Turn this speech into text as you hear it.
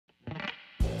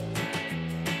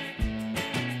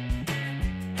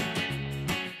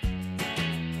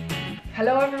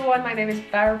Hello everyone, my name is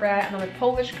Barbara and I'm a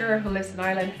Polish girl who lives in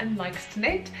Ireland and likes to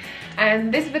knit.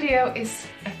 And this video is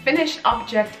a finished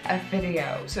object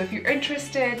video. So if you're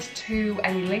interested to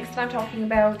any links that I'm talking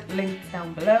about, links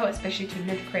down below, especially to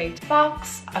KnitCrate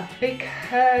box,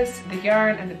 because the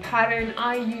yarn and the pattern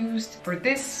I used for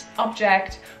this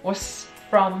object was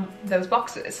from those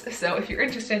boxes. So if you're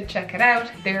interested, check it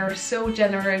out. They're so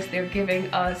generous, they're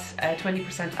giving us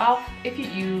 20% off if you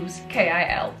use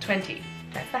KIL20.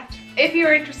 That's that. If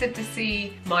you're interested to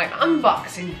see my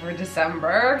unboxing for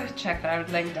December, check out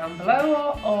the link down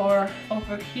below or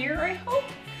over here, I hope.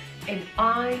 And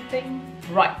I think,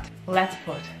 right, let's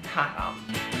put hat on.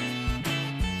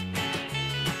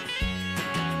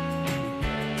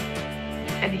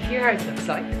 And here it looks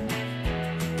like.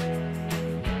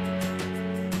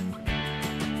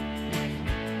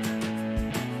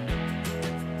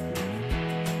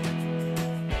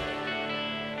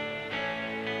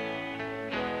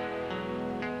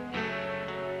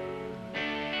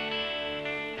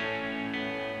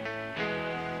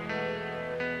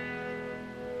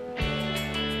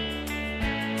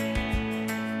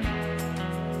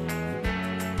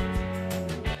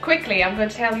 Quickly, I'm going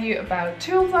to tell you about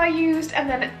tools I used and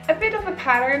then a bit of a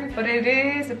pattern, but it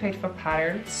is a bit of a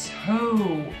pattern,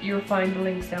 so you'll find the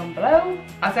links down below.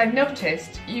 As I've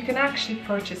noticed, you can actually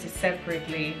purchase it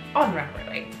separately on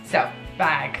Ravelry. So,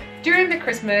 bag. During the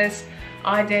Christmas,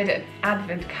 I did an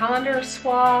advent calendar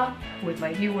swap with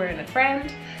my viewer and a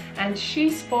friend, and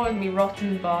she spoiled me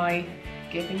rotten by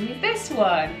giving me this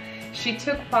one. She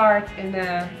took part in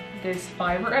this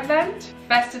fiber event,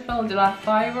 Festival de la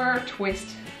Fibre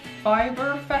Twist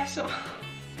Fiber Festival.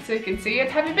 So you can see it.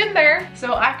 Have you been there?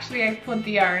 So actually I put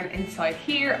the yarn inside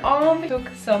here. Took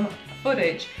some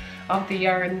footage of the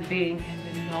yarn being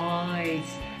in the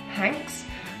nice hanks,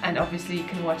 and obviously you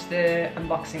can watch the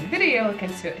unboxing video, you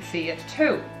can see it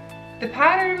too. The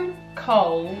pattern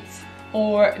calls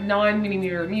for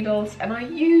 9mm needles, and I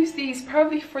use these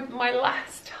probably for my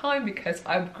last time because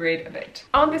I upgraded it.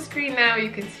 On the screen now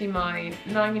you can see my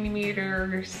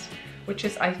 9mm, which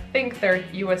is, I think they're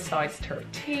US size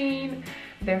 13.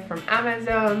 They're from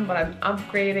Amazon, but I'm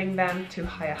upgrading them to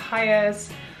highs.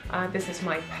 This is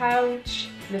my pouch,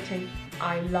 knitting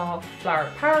ILove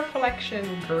Flower Power Collection,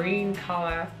 green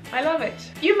color. I love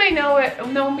it. You may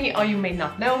know me, or you may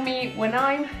not know me. When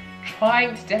I'm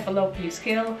trying to develop a new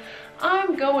skill,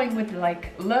 I'm going with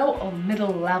like low or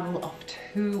middle level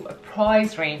of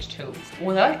price range tools.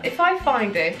 Well, if I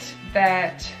find it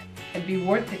that it'd be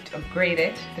worth it to upgrade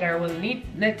it, that I will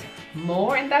knit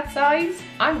more in that size,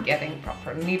 I'm getting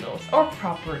proper needles or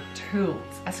proper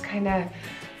tools as kind of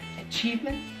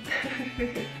achievement.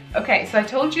 Okay, so I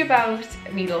told you about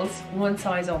needles, one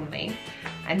size only,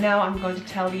 and now I'm going to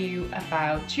tell you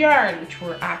about yarn, which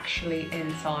were actually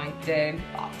inside the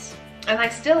box. And I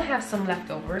still have some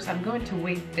leftovers. I'm going to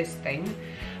weight this thing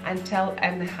and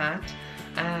the hat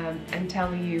and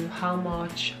tell you how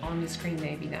much on the screen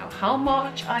maybe now, how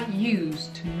much I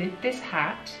used to knit this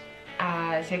hat,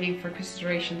 taking for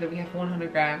consideration that we have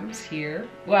 100 grams here.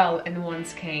 Well, in one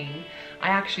skein. I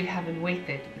actually haven't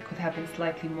weighted. It could have been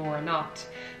slightly more or not.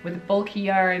 With the bulky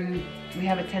yarn, we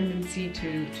have a tendency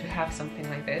to have something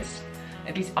like this.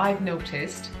 At least I've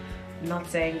noticed. I'm not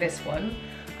saying this one.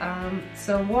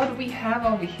 So what do we have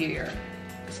over here?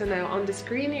 So now on the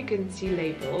screen you can see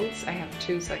labels. I have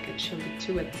two, so I can show you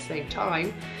two at the same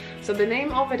time. So the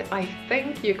name of it, I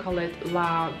think you call it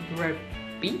La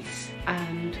Brebis,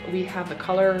 and we have the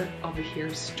color over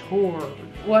here, Storm.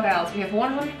 What else? We have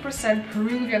 100%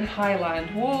 Peruvian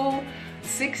Highland wool,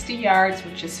 60 yards,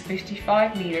 which is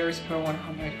 55 meters per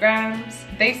 100 grams.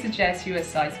 They suggest US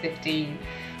size 15,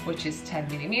 which is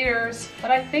 10mm, but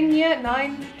I think, yeah,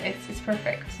 9, it's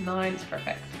perfect. 9 is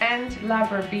perfect. And La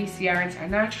Brebis yarns are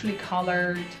naturally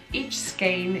colored. Each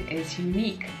skein is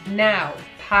unique. Now,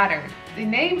 pattern. The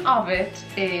name of it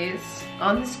is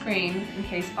on the screen, in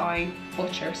case I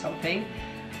butcher something,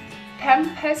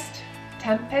 Tempest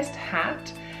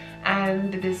HAT,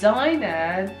 and the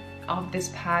designer of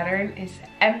this pattern is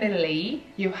Emily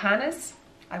Johannes.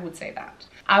 I would say that.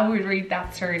 I would read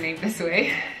that surname this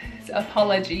way. So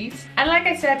apologies. And like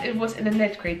I said, it was in a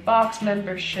KnitCrate box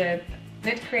membership.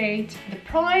 KnitCrate, the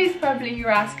price probably you're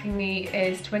asking me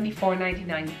is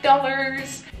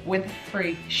 $24.99 with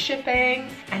free shipping,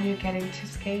 and you're getting 2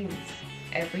 skeins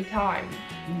every time.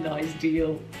 Nice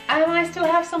deal. And I still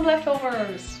have some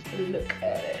leftovers. Look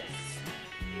at this.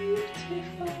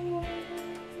 Beautiful.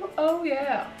 Oh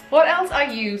yeah. What else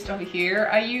I used over here?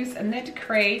 I used a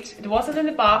KnitCrate. It wasn't in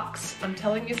the box. I'm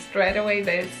telling you straight away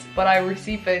this, but I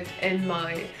received it in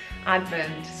my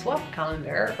advent swap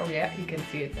calendar. Oh yeah, you can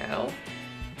see it now.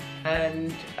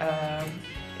 and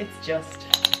it's just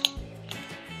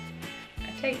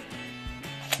a tape.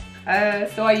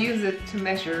 So I use it to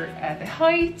measure the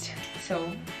height,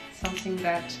 so something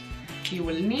that you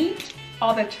will need.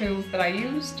 Other tools that I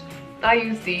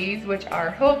use these, which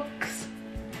are hooks,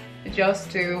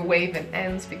 just to wave in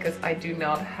ends because I do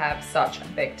not have such a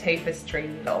big tapestry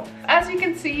look. As you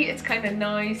can see, it's kind of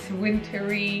nice,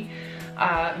 wintry,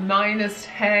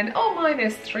 -10,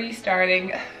 -3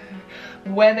 starting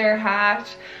weather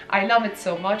hat. I love it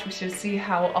so much. We shall see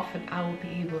how often I will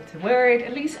be able to wear it.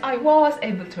 At least I was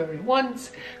able to wear it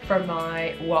once for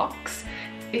my walks.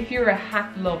 If you're a hat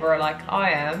lover like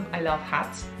I am, I love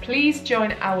hats, please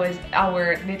join our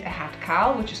Knit a Hat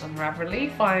Cal, which is on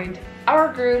Ravelry. Find our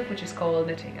group, which is called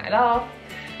Knitting I Love,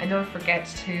 and don't forget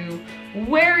to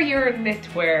wear your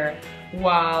knitwear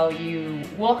while you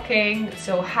walking.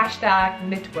 So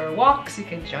 #knitwear walks, you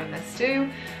can join us too.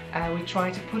 We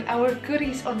try to put our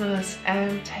goodies on us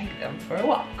and take them for a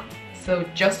walk. So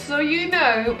just so you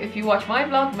know, if you watch my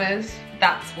Vlogmas,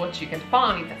 that's what you can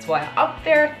find. That's why I'm up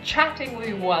there chatting with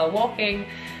you while walking,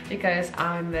 because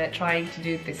I'm trying to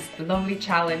do this lovely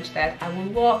challenge that I will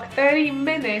walk 30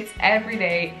 minutes every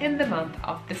day in the month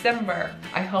of December.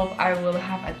 I hope I will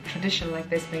have a tradition like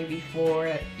this maybe for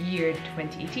year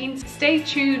 2018. Stay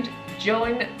tuned,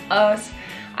 join us,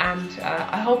 and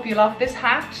I hope you love this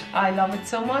hat. I love it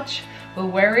so much.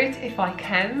 We'll wear it if I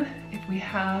can, if we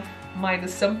have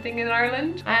 -something in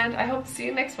Ireland, and I hope to see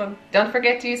you next one. Don't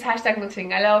forget to use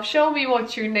 #KnittingILove. Show me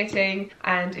what you're knitting,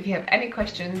 and if you have any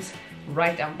questions,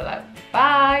 write down below.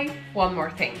 Bye! One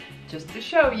more thing, just to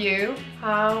show you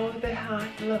how the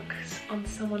hat looks on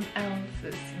someone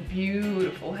else's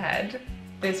beautiful head.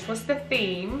 This was the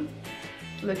theme,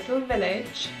 little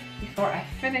village. Before I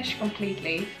finish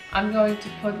completely, I'm going to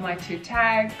put my 2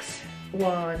 tags.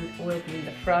 One will be in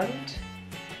the front,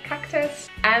 cactus,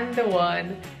 and the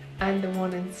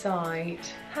one inside,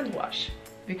 hand wash,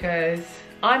 because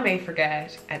I may forget,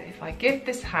 and if I give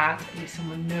this hat, at least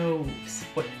someone knows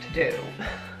what to do.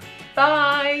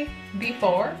 Bye!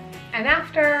 Before and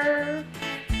after.